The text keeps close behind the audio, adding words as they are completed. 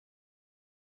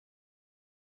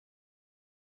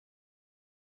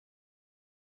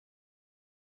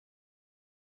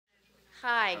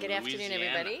Hi, good afternoon,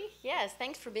 everybody. Yes,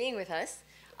 thanks for being with us.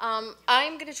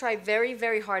 I'm going to try very,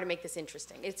 very hard to make this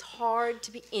interesting. It's hard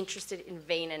to be interested in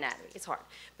vein anatomy. It's hard.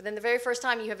 But then the very first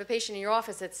time you have a patient in your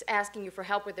office that's asking you for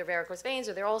help with their varicose veins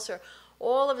or their ulcer,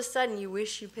 all of a sudden you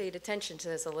wish you paid attention to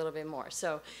this a little bit more.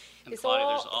 So and Claudie,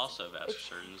 there's also vascular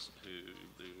surgeons who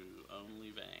do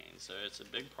only veins, so it's a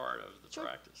big part of the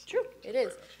practice. True, it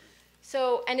is.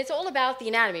 So, and it's all about the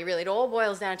anatomy, really. It all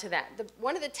boils down to that.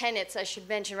 One of the tenets I should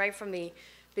mention right from the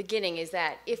beginning is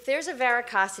that if there's a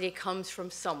varicosity, it comes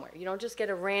from somewhere. You don't just get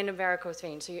a random varicose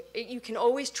vein. So you can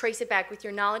always trace it back with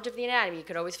your knowledge of the anatomy. You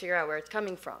can always figure out where it's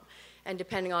coming from. And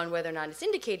depending on whether or not it's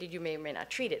indicated, you may or may not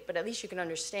treat it, but at least you can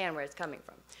understand where it's coming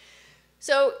from.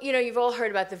 So, you know, you've all heard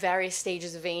about the various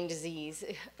stages of vein disease.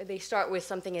 They start with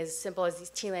something as simple as these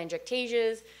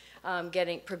telangiectasias,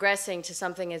 progressing to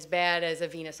something as bad as a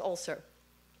venous ulcer.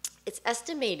 It's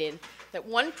estimated that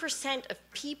 1%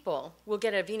 of people will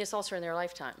get a venous ulcer in their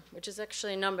lifetime, which is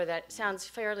actually a number that sounds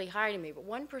fairly high to me, but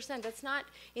 1%, that's not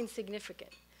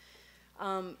insignificant.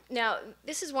 Now,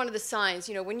 this is one of the signs,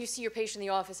 you know, when you see your patient in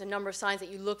the office, a number of signs that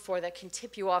you look for that can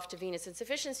tip you off to venous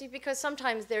insufficiency, because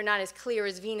sometimes they're not as clear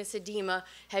as venous edema,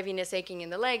 heaviness, aching in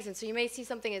the legs, and so you may see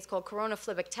something that's called corona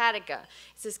phlegmatica.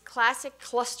 It's this classic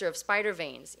cluster of spider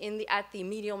veins at the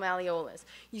medial malleolus.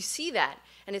 You see that,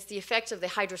 and it's the effect of the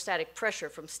hydrostatic pressure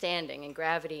from standing and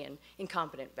gravity and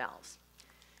incompetent valves.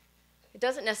 It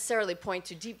doesn't necessarily point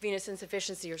to deep venous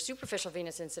insufficiency or superficial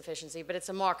venous insufficiency, but it's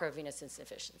a marker of venous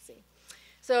insufficiency.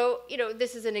 So, you know,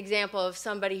 this is an example of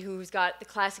somebody who's got the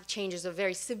classic changes of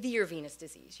very severe venous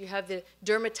disease. You have the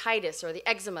dermatitis or the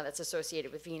eczema that's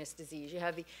associated with venous disease. You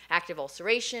have the active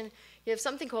ulceration. You have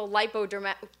something called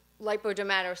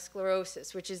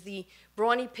lipodermatosclerosis, which is the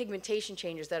brawny pigmentation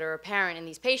changes that are apparent in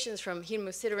these patients from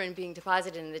hemosiderin being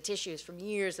deposited in the tissues from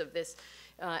years of this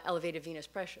elevated venous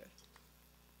pressure.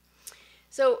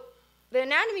 So the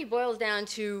anatomy boils down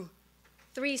to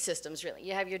three systems, really.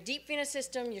 You have your deep venous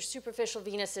system, your superficial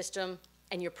venous system,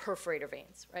 and your perforator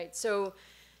veins, right? So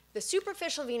the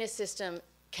superficial venous system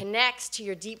connects to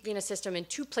your deep venous system in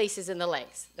two places in the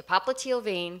legs, the popliteal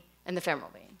vein and the femoral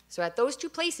vein. So at those two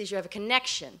places, you have a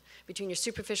connection between your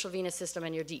superficial venous system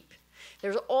and your deep.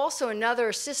 There's also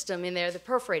another system in there, the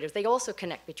perforators. They also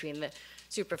connect between the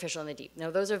superficial and the deep. Now,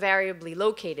 those are variably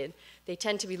located. They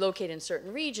tend to be located in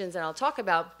certain regions, and I'll talk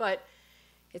about, but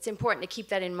it's important to keep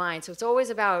that in mind. So it's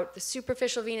always about the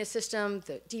superficial venous system,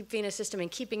 the deep venous system, and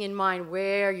keeping in mind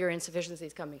where your insufficiency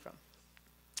is coming from.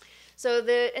 So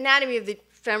the anatomy of the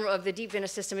deep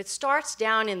venous system, it starts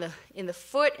down in the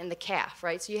foot and the calf,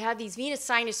 right? So you have these venous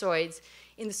sinusoids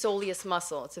in the soleus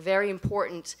muscle. It's a very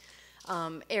important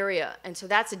area. And so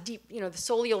that's a deep, you know, the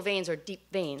soleal veins are deep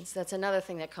veins. That's another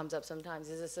thing that comes up sometimes.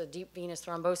 Is this a deep venous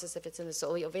thrombosis if it's in the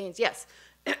soleal veins? Yes.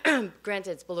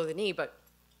 Granted, it's below the knee, but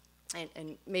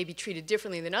and may be treated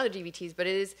differently than other DVTs, but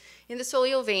it is in the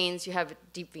soleal veins, you have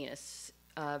deep venous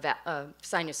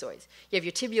sinusoids. You have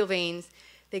your tibial veins.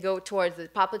 They go towards the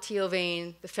popliteal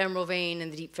vein, the femoral vein,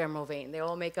 and the deep femoral vein. They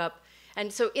all make up.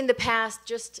 And so in the past,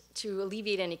 just to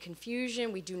alleviate any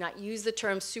confusion, we do not use the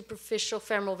term superficial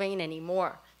femoral vein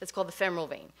anymore. That's called the femoral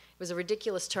vein. It was a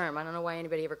ridiculous term. I don't know why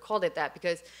anybody ever called it that,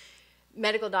 because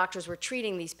medical doctors were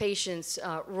treating these patients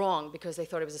wrong because they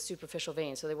thought it was a superficial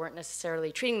vein, so they weren't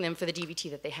necessarily treating them for the DVT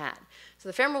that they had. So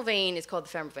the femoral vein is called the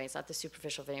femoral vein. It's not the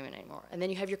superficial vein anymore. And then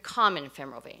you have your common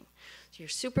femoral vein. So your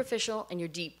superficial and your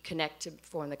deep connect to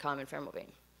form the common femoral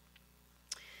vein.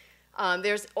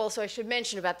 There's also, I should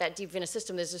mention about that deep venous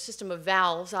system, there's a system of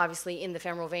valves, obviously, in the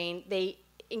femoral vein. They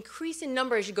increase in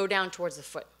number as you go down towards the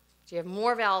foot. So you have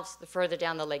more valves the further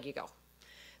down the leg you go.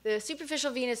 The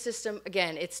superficial venous system,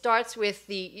 again, it starts with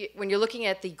when you're looking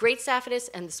at the great saphenous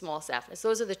and the small saphenous.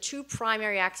 Those are the two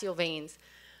primary axial veins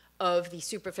of the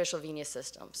superficial venous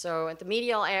system. So at the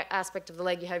medial aspect of the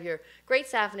leg, you have your great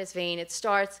saphenous vein. It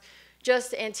starts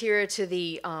just anterior to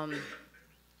the,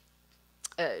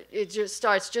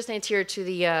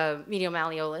 medial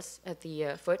malleolus at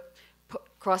the foot,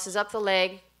 crosses up the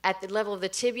leg. At the level of the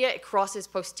tibia, it crosses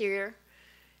posterior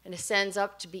and ascends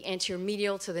up to be anterior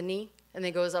medial to the knee, and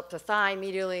then goes up the thigh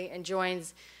medially and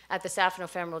joins at the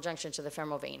saphenofemoral junction to the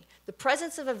femoral vein. The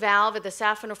presence of a valve at the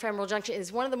saphenofemoral junction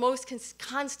is one of the most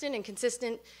constant and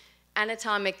consistent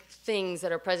anatomic things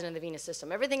that are present in the venous system.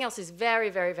 Everything else is very,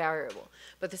 very variable.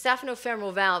 But the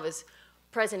saphenofemoral valve is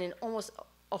present in almost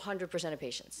 100% of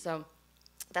patients. So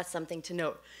that's something to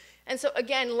note. And so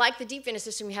again, like the deep venous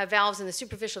system, you have valves in the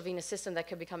superficial venous system that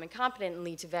could become incompetent and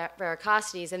lead to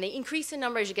varicosities, and they increase in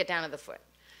number as you get down to the foot.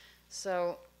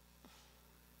 So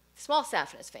small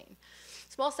saphenous vein.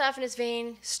 Small saphenous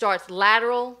vein starts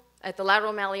lateral at the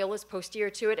lateral malleolus posterior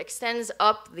to it, extends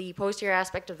up the posterior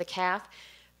aspect of the calf.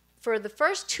 For the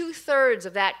first 2/3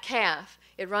 of that calf,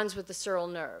 it runs with the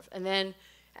sural nerve. And then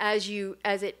as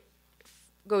it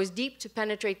goes deep to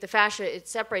penetrate the fascia, it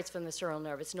separates from the sural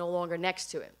nerve. It's no longer next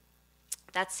to it.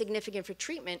 That's significant for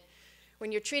treatment.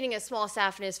 When you're treating a small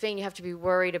saphenous vein, you have to be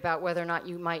worried about whether or not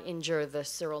you might injure the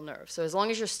sural nerve. So as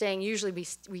long as you're staying, usually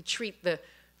we treat the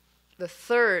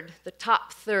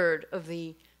top third of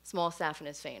the small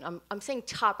saphenous vein. I'm saying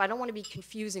top. I don't want to be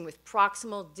confusing with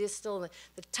proximal, distal. The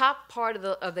top part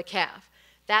of the calf,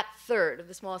 that third of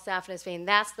the small saphenous vein,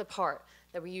 that's the part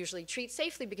that we usually treat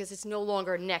safely because it's no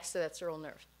longer next to that sural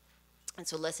nerve, and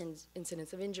so less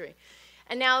incidence of injury.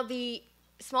 And now the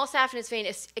small saphenous vein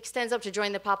extends up to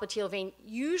join the popliteal vein,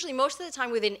 usually most of the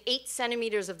time within 8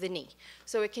 centimeters of the knee.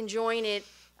 So it can join it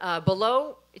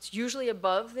below. It's usually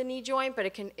above the knee joint, but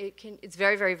it's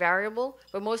very, very variable.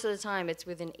 But most of the time, it's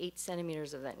within 8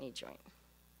 centimeters of that knee joint.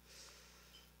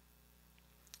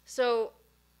 So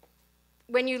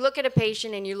when you look at a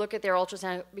patient and you look at their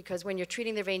ultrasound, because when you're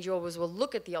treating their veins, you always will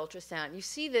look at the ultrasound. You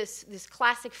see this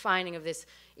classic finding of this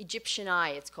Egyptian eye,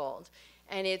 it's called.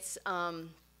 And it's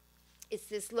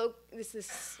this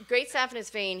great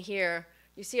saphenous vein here.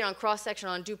 You see it on cross-section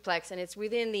on duplex, and it's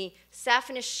within the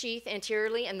saphenous sheath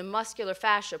anteriorly and the muscular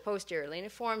fascia posteriorly, and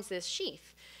it forms this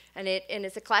sheath. And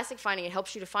it's a classic finding. It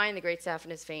helps you to find the great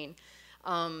saphenous vein.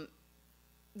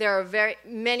 There are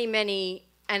many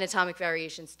anatomic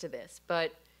variations to this,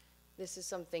 but this is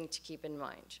something to keep in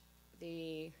mind.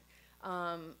 This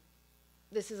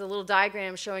is a little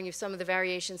diagram showing you some of the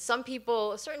variations. Some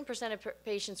people, a certain percent of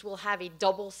patients will have a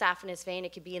double saphenous vein.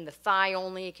 It could be in the thigh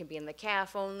only. It can be in the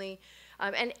calf only.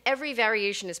 And every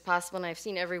variation is possible, and I've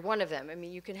seen every one of them. I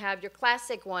mean, you can have your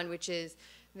classic one, which is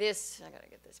this. I got to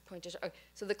get this pointed. Okay.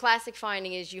 So the classic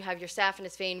finding is you have your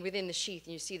saphenous vein within the sheath,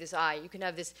 and you see this eye. You can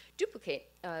have this duplicate,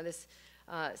 this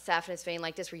saphenous vein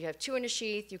like this, where you have 2 in a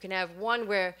sheath. You can have one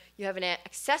where you have an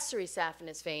accessory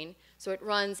saphenous vein, so it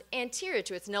runs anterior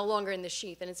to it. It's no longer in the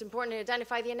sheath. And it's important to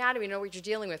identify the anatomy, know what you're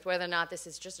dealing with, whether or not this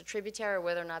is just a tributary or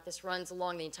whether or not this runs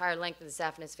along the entire length of the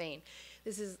saphenous vein.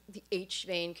 This is the H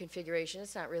vein configuration.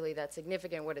 It's not really that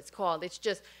significant what it's called. It's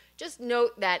just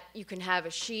note that you can have a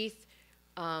sheath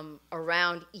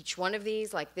around each one of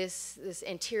these, like this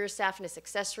anterior saphenous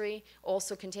accessory,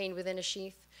 also contained within a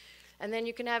sheath. And then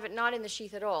you can have it not in the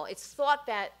sheath at all. It's thought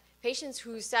that patients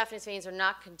whose saphenous veins are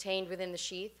not contained within the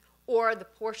sheath, or the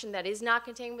portion that is not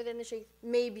contained within the sheath,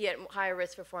 may be at higher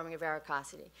risk for forming a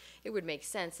varicosity. It would make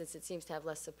sense since it seems to have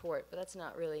less support, but that's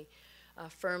not really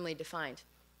firmly defined.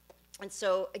 And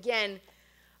so, again,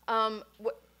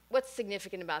 what's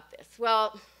significant about this?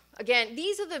 Well, again,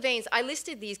 these are the veins. I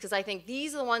listed these because I think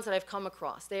these are the ones that I've come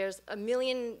across. There's a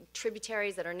million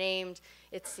tributaries that are named,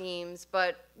 it seems,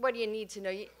 but what do you need to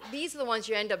know? These are the ones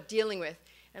you end up dealing with.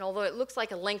 And although it looks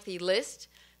like a lengthy list,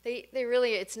 they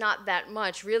really, it's not that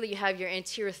much. Really, you have your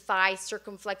anterior thigh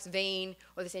circumflex vein,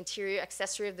 or this anterior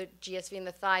accessory of the GSV in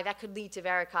the thigh. That could lead to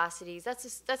varicosities.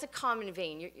 That's a common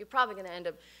vein. You're probably going to end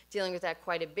up dealing with that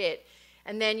quite a bit.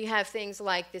 And then you have things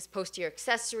like this posterior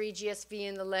accessory GSV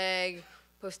in the leg,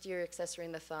 posterior accessory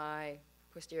in the thigh,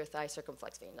 posterior thigh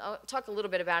circumflex vein. I'll talk a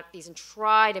little bit about these and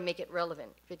try to make it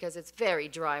relevant because it's very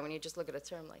dry when you just look at a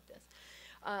term like this.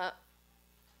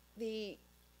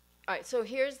 All right, so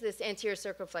here's this anterior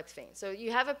circumflex vein. So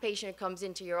you have a patient who comes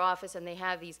into your office and they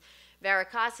have these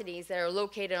varicosities that are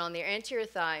located on their anterior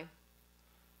thigh,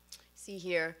 see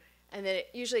here, and then it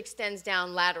usually extends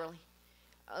down laterally.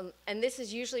 And this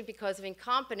is usually because of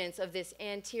incompetence of this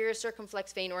anterior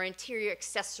circumflex vein or anterior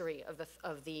accessory of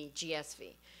the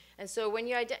GSV. And so when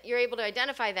you're able to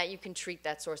identify that, you can treat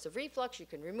that source of reflux, you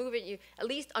can remove it, at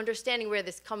least understanding where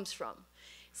this comes from.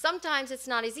 Sometimes it's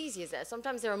not as easy as that.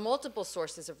 Sometimes there are multiple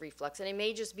sources of reflux, and it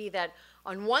may just be that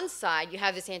on one side you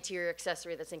have this anterior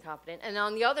accessory that's incompetent, and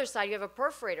on the other side you have a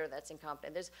perforator that's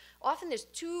incompetent. Often there's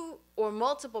 2 or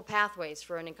multiple pathways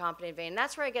for an incompetent vein.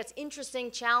 That's where it gets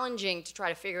interesting, challenging to try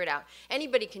to figure it out.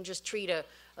 Anybody can just treat a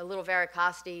little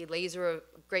varicosity, laser a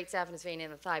great saphenous vein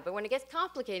in the thigh, but when it gets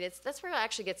complicated, that's where it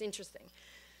actually gets interesting.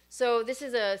 So this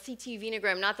is a CT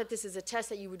venogram. Not that this is a test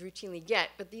that you would routinely get,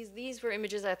 but these were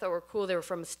images I thought were cool. They were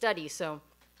from a study, so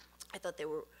I thought they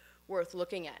were worth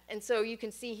looking at. And so you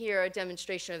can see here a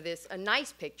demonstration of this, a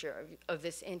nice picture of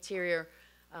this anterior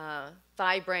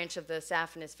thigh branch of the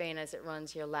saphenous vein as it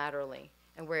runs here laterally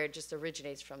and where it just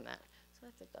originates from that. So I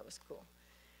thought that was cool.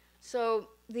 So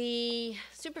the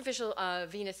superficial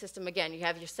venous system, again, you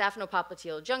have your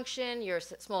saphenopopliteal junction. Your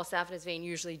small saphenous vein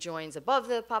usually joins above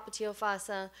the popliteal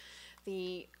fossa.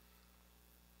 All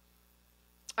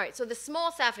right, so the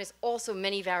small saphenous, also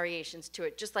many variations to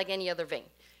it, just like any other vein.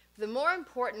 The more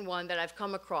important one that I've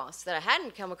come across, that I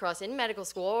hadn't come across in medical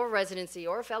school or residency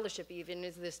or fellowship even,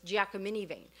 is this Giacomini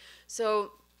vein.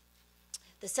 So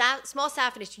the small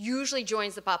saphenous usually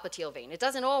joins the popliteal vein. It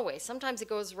doesn't always. Sometimes it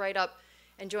goes right up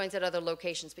and joins at other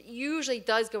locations, but usually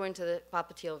does go into the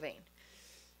popliteal vein.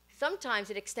 Sometimes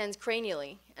it extends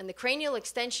cranially, and the cranial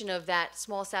extension of that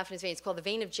small saphenous vein is called the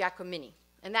vein of Giacomini.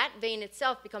 And that vein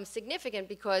itself becomes significant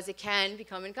because it can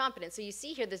become incompetent. So you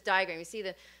see here this diagram. You see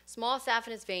the small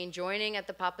saphenous vein joining at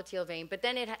the popliteal vein, but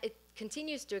then it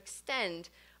continues to extend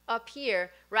up here,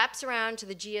 wraps around to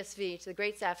the GSV, to the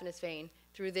great saphenous vein,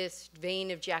 through this vein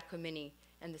of Giacomini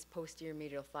and this posterior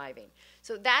medial thigh vein.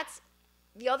 So that's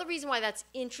the other reason why that's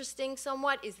interesting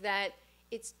somewhat, is that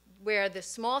it's where the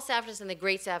small saphenous and the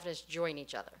great saphenous join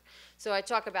each other. So I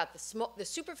talk about the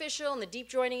superficial and the deep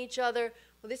joining each other.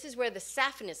 Well, this is where the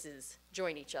saphenous's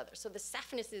join each other. So the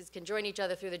saphenous's can join each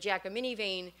other through the Giacomini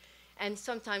vein and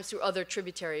sometimes through other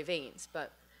tributary veins.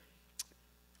 But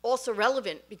also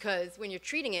relevant because when you're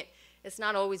treating it, it's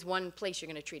not always one place you're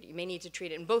going to treat it. You may need to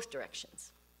treat it in both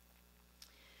directions.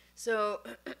 So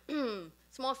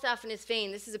small saphenous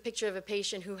vein, this is a picture of a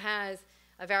patient who has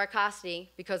a varicosity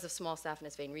because of small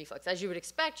saphenous vein reflux. As you would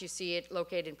expect, you see it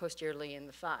located posteriorly in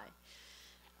the thigh.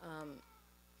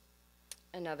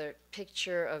 Another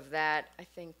picture of that. I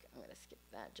think I'm going to skip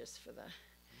that just for the...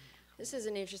 This is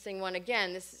an interesting one.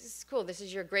 Again, this is cool. This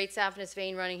is your great saphenous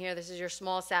vein running here. This is your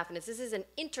small saphenous. This is an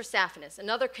intersaphenous,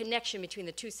 another connection between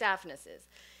the two saphenous's.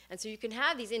 And so you can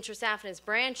have these intersaphenous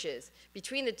branches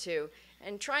between the two,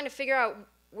 and trying to figure out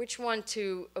which one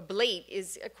to ablate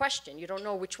is a question. You don't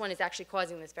know which one is actually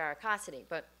causing this varicosity,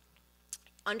 but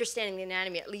understanding the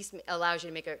anatomy at least allows you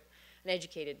to make an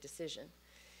educated decision.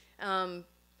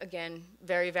 Again,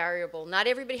 very variable. Not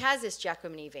everybody has this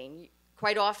Giacomini vein.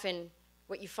 Quite often,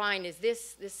 what you find is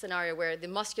this scenario where the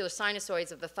muscular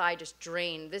sinusoids of the thigh just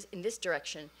drain in this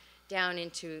direction down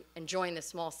into and join the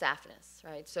small saphenous,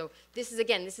 right? So this is,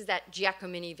 again, this is that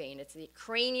Giacomini vein. It's the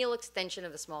cranial extension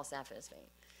of the small saphenous vein.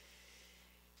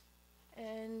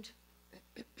 And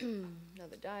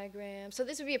another diagram. So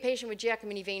this would be a patient with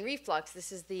Giacomini vein reflux.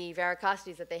 This is the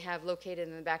varicosities that they have located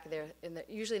in the back of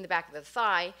usually in the back of the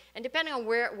thigh. And depending on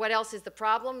what else is the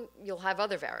problem, you'll have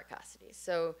other varicosities.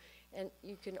 So, and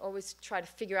you can always try to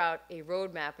figure out a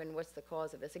roadmap and what's the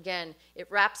cause of this. Again, it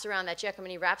wraps around, that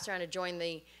Giacomini wraps around to join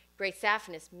the great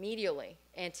saphenous medially,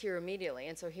 anterior medially.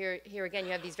 And so here again,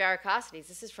 you have these varicosities.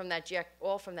 This is from that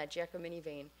all from that Giacomini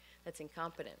vein that's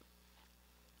incompetent.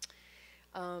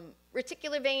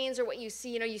 Reticular veins are what you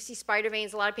see. You see spider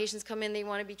veins. A lot of patients come in, they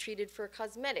want to be treated for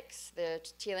cosmetics, the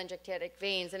telangiectatic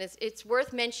veins. And it's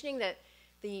worth mentioning that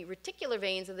the reticular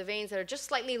veins are the veins that are just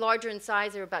slightly larger in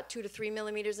size. They're about 2 to 3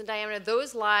 millimeters in diameter.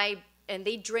 Those lie, and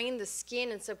they drain the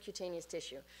skin and subcutaneous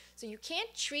tissue. So you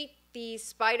can't treat these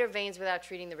spider veins without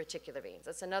treating the reticular veins.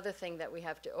 That's another thing that we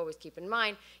have to always keep in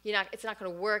mind. It's not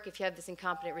going to work if you have this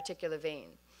incompetent reticular vein.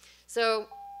 So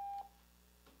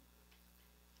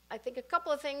I think a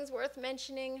couple of things worth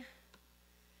mentioning.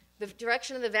 The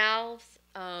direction of the valves.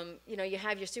 You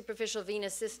have your superficial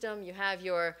venous system, you have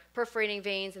your perforating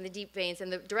veins and the deep veins,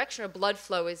 and the direction of blood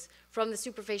flow is from the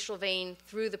superficial vein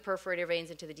through the perforator veins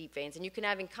into the deep veins. And you can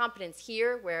have incompetence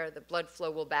here where the blood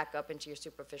flow will back up into your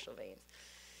superficial veins.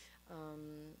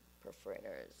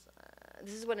 Perforators.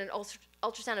 This is what an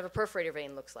ultrasound of a perforator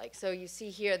vein looks like. So you see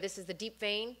here, this is the deep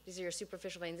vein, these are your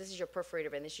superficial veins, this is your perforator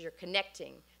vein, this is your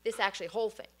connecting, this actually whole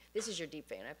thing. This is your deep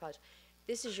vein, I apologize.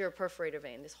 This is your perforator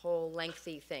vein, this whole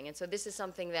lengthy thing. And so this is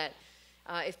something that,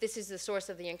 if this is the source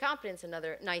of the incompetence,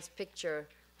 another nice picture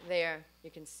there you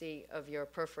can see of your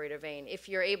perforator vein. If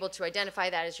you're able to identify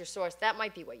that as your source, that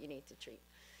might be what you need to treat.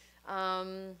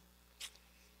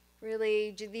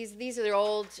 Really, these are the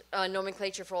old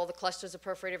nomenclature for all the clusters of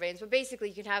perforator veins, but basically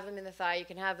you can have them in the thigh, you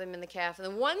can have them in the calf.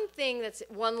 And the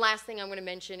one last thing I'm going to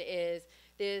mention is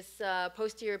this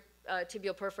posterior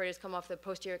tibial perforators come off the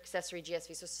posterior accessory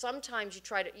GSV. So sometimes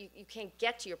you can't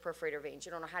get to your perforator veins.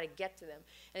 You don't know how to get to them.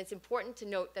 And it's important to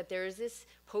note that there is this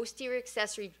posterior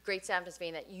accessory great saphenous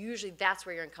vein that usually that's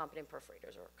where your incompetent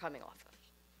perforators are coming off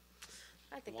of.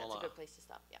 I think that's a good place to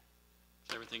stop, yeah.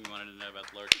 That's everything you wanted to know about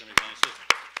the lower extremity vein system.